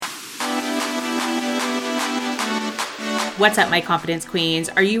What's up, my confidence queens?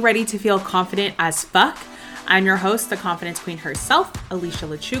 Are you ready to feel confident as fuck? I'm your host, the confidence queen herself, Alicia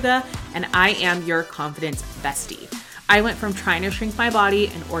Lechuga, and I am your confidence bestie. I went from trying to shrink my body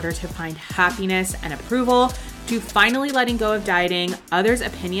in order to find happiness and approval to finally letting go of dieting, others'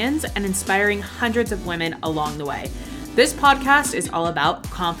 opinions, and inspiring hundreds of women along the way. This podcast is all about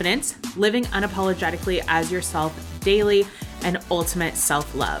confidence, living unapologetically as yourself daily, and ultimate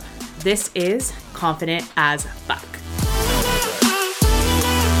self-love. This is Confident as Fuck.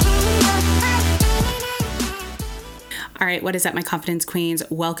 All right, what is up, my confidence queens?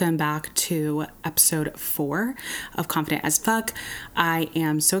 Welcome back to episode 4 of Confident as Fuck. I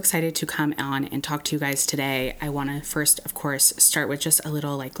am so excited to come on and talk to you guys today. I want to first, of course, start with just a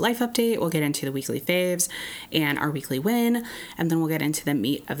little life update. We'll get into the weekly faves and our weekly win, and then we'll get into the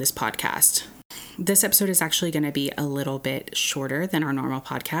meat of this podcast. This episode is actually going to be a little bit shorter than our normal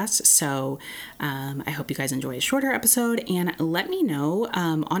podcast, so I hope you guys enjoy a shorter episode, and let me know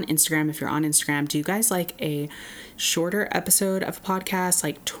on Instagram, if you're on Instagram, do you guys like a shorter episode of a podcast,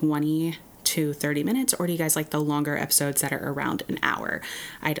 like 20 to 30 minutes, or do you guys like the longer episodes that are around an hour?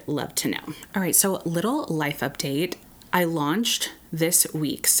 I'd love to know. All right, so little life update. I launched this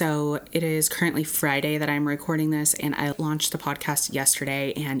week. So it is currently Friday that I'm recording this, and I launched the podcast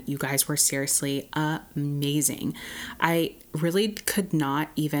yesterday, and you guys were seriously amazing. I really could not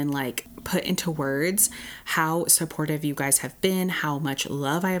even put into words how supportive you guys have been, how much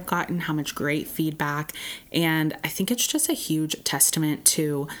love I have gotten, how much great feedback. And I think it's just a huge testament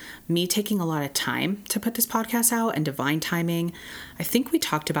to me taking a lot of time to put this podcast out and divine timing. I think we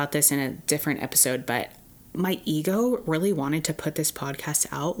talked about this in a different episode, but my ego really wanted to put this podcast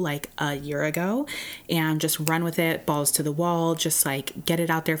out a year ago and just run with it, balls to the wall, just get it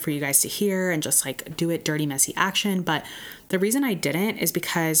out there for you guys to hear and just do it dirty, messy action. But the reason I didn't is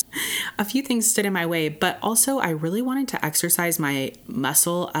because a few things stood in my way, but also I really wanted to exercise my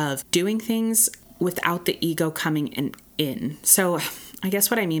muscle of doing things without the ego coming in. So I guess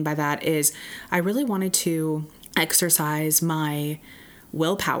what I mean by that is I really wanted to exercise my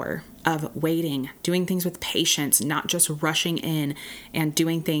willpower of waiting, doing things with patience, not just rushing in and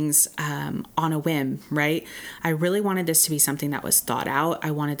doing things on a whim, right? I really wanted this to be something that was thought out. I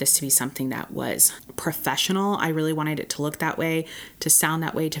wanted this to be something that was professional. I really wanted it to look that way, to sound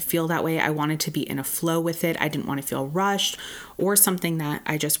that way, to feel that way. I wanted to be in a flow with it. I didn't want to feel rushed or something that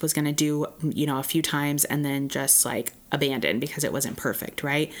I just was going to do, a few times and then just abandon because it wasn't perfect,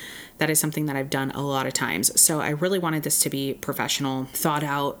 right? That is something that I've done a lot of times. So I really wanted this to be professional, thought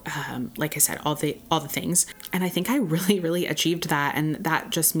out, like I said, all the things. And I think I really, really achieved that. And that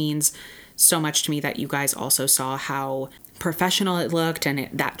just means so much to me that you guys also saw how professional it looked and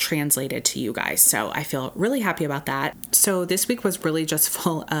that translated to you guys. So I feel really happy about that. So this week was really just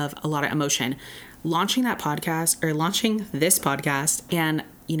full of a lot of emotion. Launching this podcast and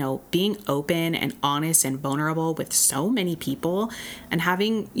being open and honest and vulnerable with so many people and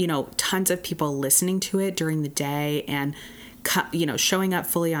having, tons of people listening to it during the day and, showing up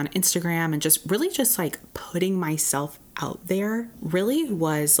fully on Instagram and just really just putting myself out there really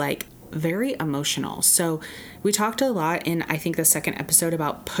was very emotional. So we talked a lot in, I think, the second episode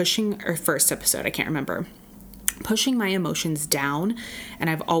about first episode, I can't remember, pushing my emotions down. And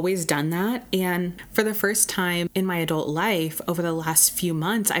I've always done that. And for the first time in my adult life over the last few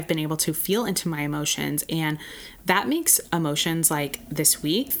months, I've been able to feel into my emotions. And that makes emotions this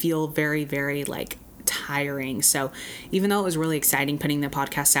week feel very, very tiring. So even though it was really exciting putting the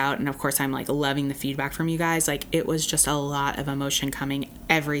podcast out, and of course I'm loving the feedback from you guys, it was just a lot of emotion coming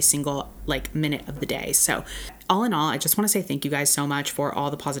every single minute of the day. So all in all, I just want to say thank you guys so much for all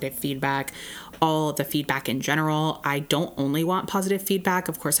the positive feedback, all the feedback in general. I don't only want positive feedback.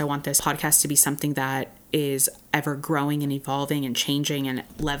 Of course, I want this podcast to be something that is ever growing and evolving and changing and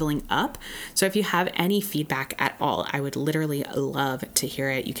leveling up. So if you have any feedback at all, I would literally love to hear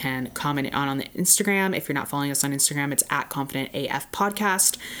it. You can comment it on the Instagram. If you're not following us on Instagram, it's at Confident AF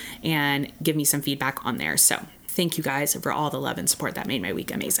Podcast, and give me some feedback on there. So thank you guys for all the love and support. That made my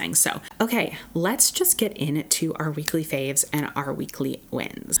week amazing. So, okay, let's just get into our weekly faves and our weekly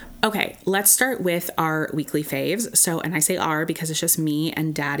wins. Okay, let's start with our weekly faves. So, and I say our because it's just me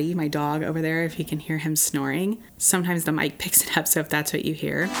and Daddy, my dog over there, if you can hear him snoring. Sometimes the mic picks it up, so if that's what you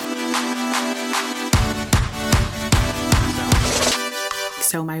hear.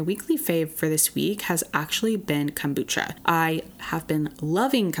 So my weekly fave for this week has actually been kombucha. I have been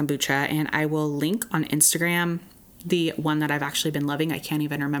loving kombucha, and I will link on Instagram the one that I've actually been loving. I can't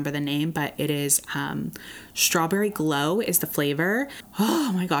even remember the name, but it is Strawberry Glow is the flavor.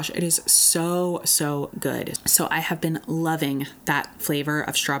 Oh my gosh, it is so good. So I have been loving that flavor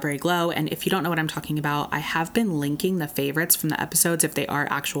of Strawberry Glow. And if you don't know what I'm talking about, I have been linking the favorites from the episodes if they are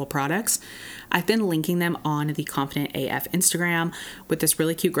actual products. I've been linking them on the Confident AF Instagram with this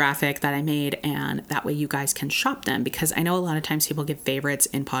really cute graphic that I made, and that way you guys can shop them, because I know a lot of times people give favorites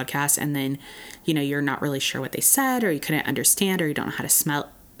in podcasts and then, you're not really sure what they said, or you couldn't understand, or you don't know how to smell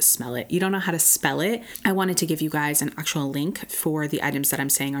it. You don't know how to spell it. I wanted to give you guys an actual link for the items that I'm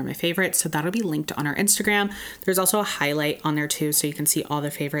saying are my favorites. So that'll be linked on our Instagram. There's also a highlight on there too, so you can see all the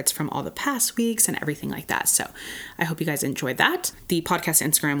favorites from all the past weeks and everything like that. So I hope you guys enjoyed that. The podcast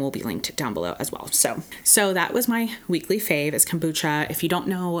Instagram will be linked down below as well. So that was my weekly fave, is kombucha. If you don't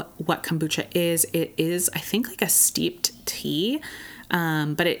know what kombucha is, it is, I think, like a steeped tea,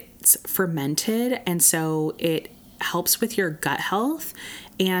 but it's fermented. And so it helps with your gut health.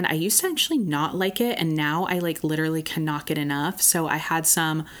 And I used to actually not like it, and now I literally cannot get enough. So I had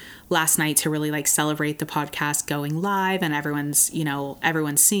some last night to really celebrate the podcast going live, and everyone's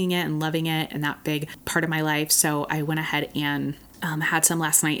seeing it and loving it, and that big part of my life. So I went ahead and had some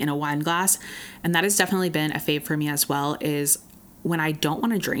last night in a wine glass, and that has definitely been a fave for me as well, is when I don't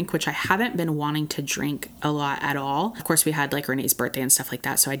want to drink, which I haven't been wanting to drink a lot at all. Of course, we had Renee's birthday and stuff like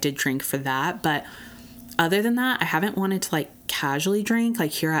that, so I did drink for that, but other than that, I haven't wanted to casually drink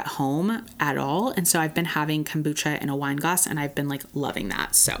here at home at all. And so I've been having kombucha in a wine glass, and I've been loving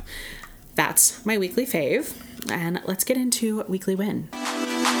that. So that's my weekly fave. And let's get into weekly win.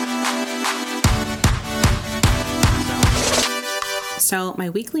 So my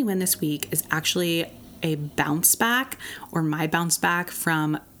weekly win this week is actually a bounce back, or my bounce back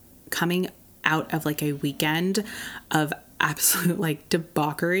from coming out of a weekend of absolute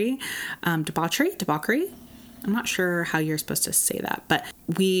debauchery. I'm not sure how you're supposed to say that, but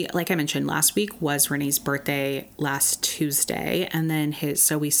like I mentioned, last week was Renee's birthday last Tuesday, and then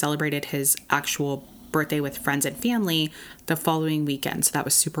so we celebrated his actual birthday with friends and family the following weekend. So that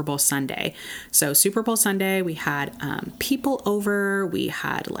was Super Bowl Sunday. So Super Bowl Sunday, we had people over. We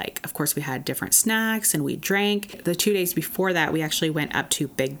had of course, we had different snacks, and we drank. The 2 days before that, we actually went up to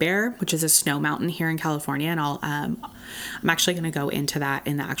Big Bear, which is a snow mountain here in California. And I'm actually going to go into that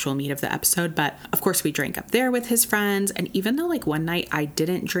in the actual meat of the episode. But of course, we drank up there with his friends. And even though one night I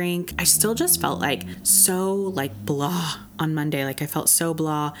didn't drink, I still just felt so blah on Monday. I felt so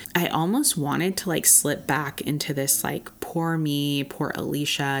blah. I almost wanted to slip back into this poor me, poor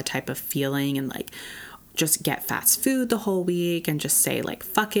Alicia type of feeling, and just get fast food the whole week and just say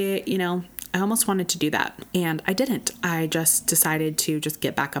fuck it, I almost wanted to do that, and I didn't. I just decided to just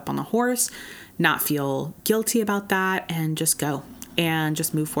get back up on the horse, not feel guilty about that, and just go and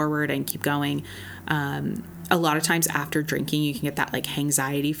just move forward and keep going. A lot of times after drinking, you can get that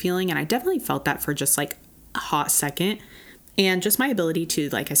anxiety feeling, and I definitely felt that for just a hot second. And just my ability to,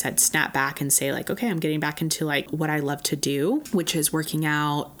 like I said, snap back and say okay, I'm getting back into what I love to do, which is working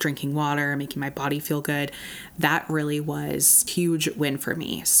out, drinking water, making my body feel good. That really was a huge win for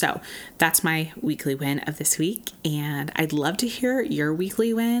me. So that's my weekly win of this week. And I'd love to hear your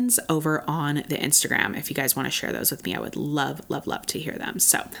weekly wins over on the Instagram. If you guys want to share those with me, I would love to hear them.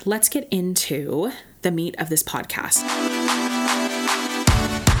 So let's get into the meat of this podcast.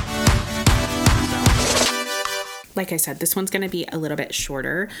 Like I said, this one's going to be a little bit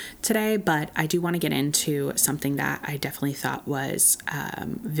shorter today, but I do want to get into something that I definitely thought was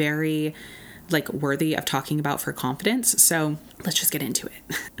very worthy of talking about for confidence. So let's just get into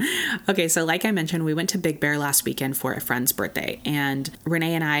it. Okay, so like I mentioned, we went to Big Bear last weekend for a friend's birthday, and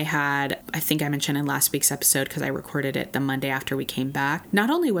Renee and I had, I think I mentioned in last week's episode, because I recorded it the Monday after we came back, not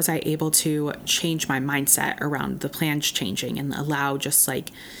only was I able to change my mindset around the plans changing and allow just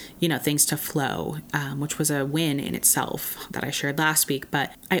things to flow, which was a win in itself that I shared last week,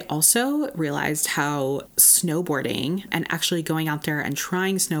 but I also realized how snowboarding and actually going out there and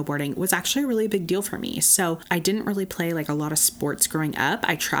trying snowboarding was actually a really big deal for me. So I didn't really play a lot of sports growing up.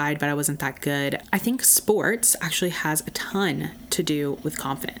 I tried, but I wasn't that good. I think sports actually has a ton to do with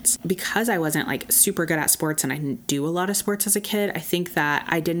confidence. Because I wasn't super good at sports, and I didn't do a lot of sports as a kid, I think that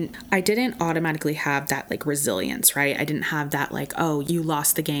I didn't automatically have that resilience, right? I didn't have that oh, you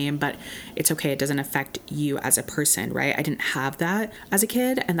lost the game, but it's okay, it doesn't affect you as a person, right? I didn't have that as a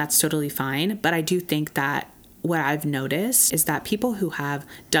kid, and that's totally fine. But I do think that what I've noticed is that people who have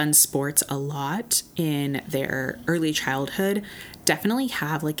done sports a lot in their early childhood definitely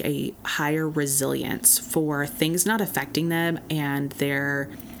have a higher resilience for things not affecting them, and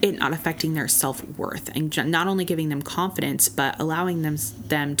it not affecting their self-worth, and not only giving them confidence, but allowing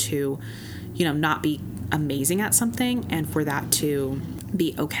them to not be amazing at something and for that to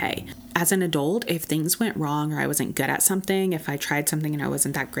be okay. As an adult, if things went wrong or I wasn't good at something, if I tried something and I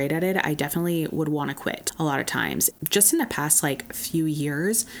wasn't that great at it, I definitely would want to quit a lot of times. Just in the past few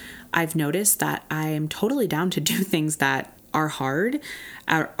years, I've noticed that I am totally down to do things that are hard,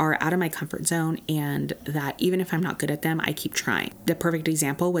 are out of my comfort zone, and that even if I'm not good at them, I keep trying. The perfect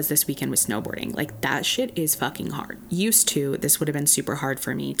example was this weekend with snowboarding. That shit is fucking hard. This would have been super hard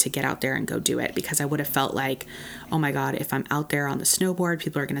for me to get out there and go do it, because I would have felt like, oh my God, if I'm out there on the snowboard,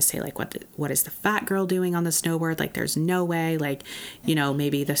 people are going to say what is the fat girl doing on the snowboard? There's no way,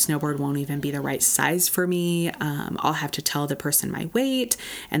 maybe the snowboard won't even be the right size for me. I'll have to tell the person my weight,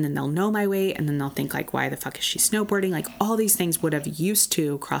 and then they'll know my weight, and then they'll think why the fuck is she snowboarding? All these things would have used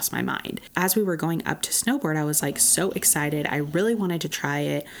to cross my mind. As we were going up to snowboard, I was so excited. I really wanted to try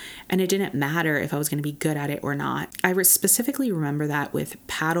it, and it didn't matter if I was going to be good at it or not. I specifically remember that with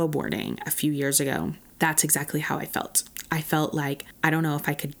paddleboarding a few years ago. That's exactly how I felt. I felt I don't know if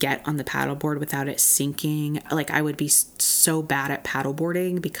I could get on the paddleboard without it sinking. I would be so bad at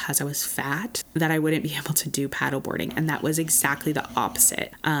paddleboarding because I was fat that I wouldn't be able to do paddleboarding. And that was exactly the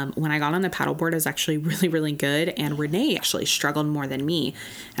opposite. When I got on the paddleboard, I was actually really, really good. And Renee actually struggled more than me.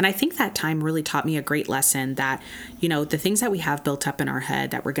 And I think that time really taught me a great lesson that, the things that we have built up in our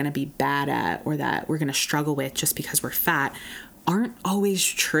head that we're going to be bad at or that we're going to struggle with just because we're fat aren't always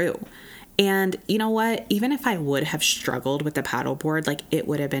true. And you know what? Even if I would have struggled with the paddleboard, it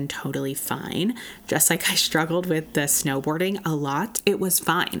would have been totally fine. Just like I struggled with the snowboarding a lot, it was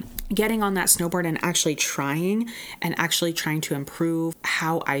fine. Getting on that snowboard and actually trying to improve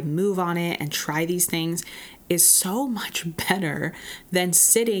how I move on it and try these things is so much better than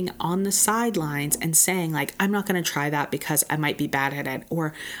sitting on the sidelines and saying I'm not going to try that because I might be bad at it,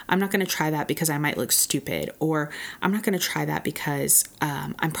 or I'm not going to try that because I might look stupid, or I'm not going to try that because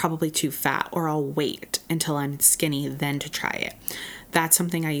I'm probably too fat, or I'll wait until I'm skinny then to try it. That's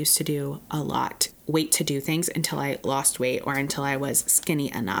something I used to do a lot. Wait to do things until I lost weight or until I was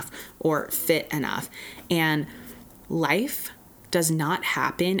skinny enough or fit enough. And life does not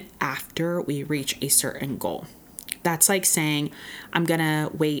happen after we reach a certain goal. That's like saying, I'm going to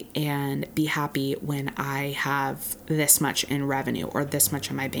wait and be happy when I have this much in revenue or this much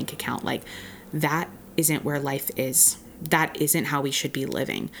in my bank account. That isn't where life is. That isn't how we should be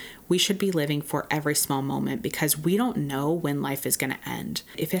living. We should be living for every small moment because we don't know when life is going to end.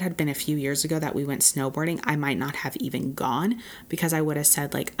 If it had been a few years ago that we went snowboarding, I might not have even gone because I would have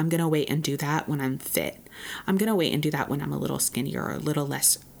said I'm going to wait and do that when I'm fit. I'm going to wait and do that when I'm a little skinnier or a little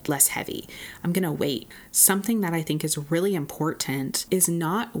less heavy. I'm going to wait. Something that I think is really important is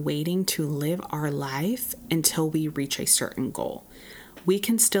not waiting to live our life until we reach a certain goal. We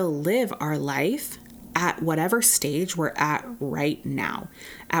can still live our life at whatever stage we're at right now.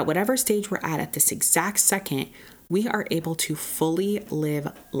 At whatever stage we're at this exact second, we are able to fully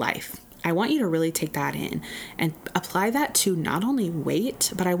live life. I want you to really take that in and apply that to not only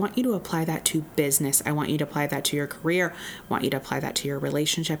weight, but I want you to apply that to business. I want you to apply that to your career. I want you to apply that to your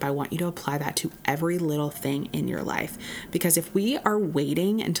relationship. I want you to apply that to every little thing in your life. Because if we are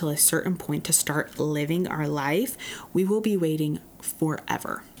waiting until a certain point to start living our life, we will be waiting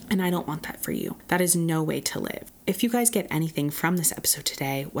forever. And I don't want that for you. That is no way to live. If you guys get anything from this episode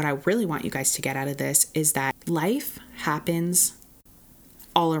today, what I really want you guys to get out of this is that life happens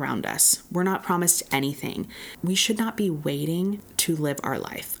all around us. We're not promised anything. We should not be waiting to live our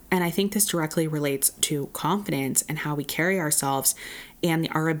life. And I think this directly relates to confidence and how we carry ourselves and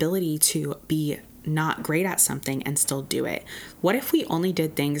our ability to be not great at something and still do it. What if we only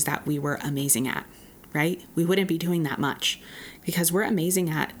did things that we were amazing at, right? We wouldn't be doing that much because we're amazing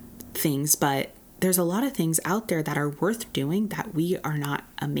at things, but there's a lot of things out there that are worth doing that we are not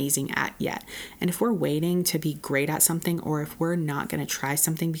amazing at yet. And if we're waiting to be great at something, or if we're not going to try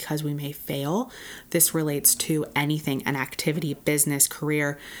something because we may fail, this relates to anything, an activity, business,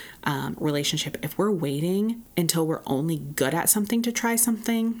 career, relationship. If we're waiting until we're only good at something to try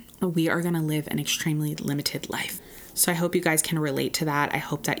something, we are going to live an extremely limited life. So I hope you guys can relate to that. I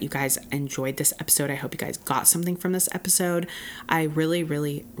hope that you guys enjoyed this episode. I hope you guys got something from this episode. I really,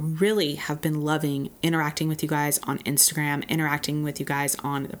 really, really have been loving interacting with you guys on Instagram, interacting with you guys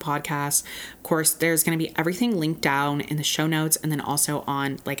on the podcast. Of course, there's going to be everything linked down in the show notes and then also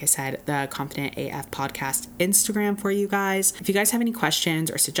on, like I said, the Confident AF podcast Instagram for you guys. If you guys have any questions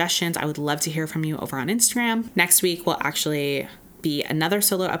or suggestions, I would love to hear from you over on Instagram. Next week, we'll actually be another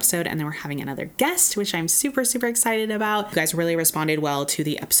solo episode, and then we're having another guest, which I'm super, super excited about. You guys really responded well to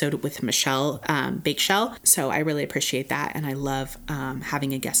the episode with Michelle Bakeshell, so I really appreciate that, and I love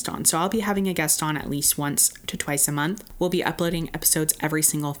having a guest on. So I'll be having a guest on at least once to twice a month. We'll be uploading episodes every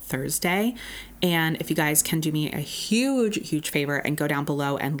single Thursday, and if you guys can do me a huge favor and go down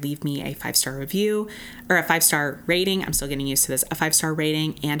below and leave me a 5-star review or a 5-star rating, I'm still getting used to this, a 5-star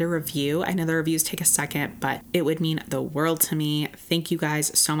rating and a review. I know the reviews take a second, but it would mean the world to me. Thank you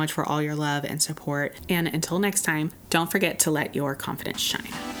guys so much for all your love and support. And until next time, don't forget to let your confidence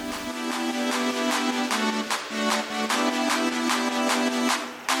shine.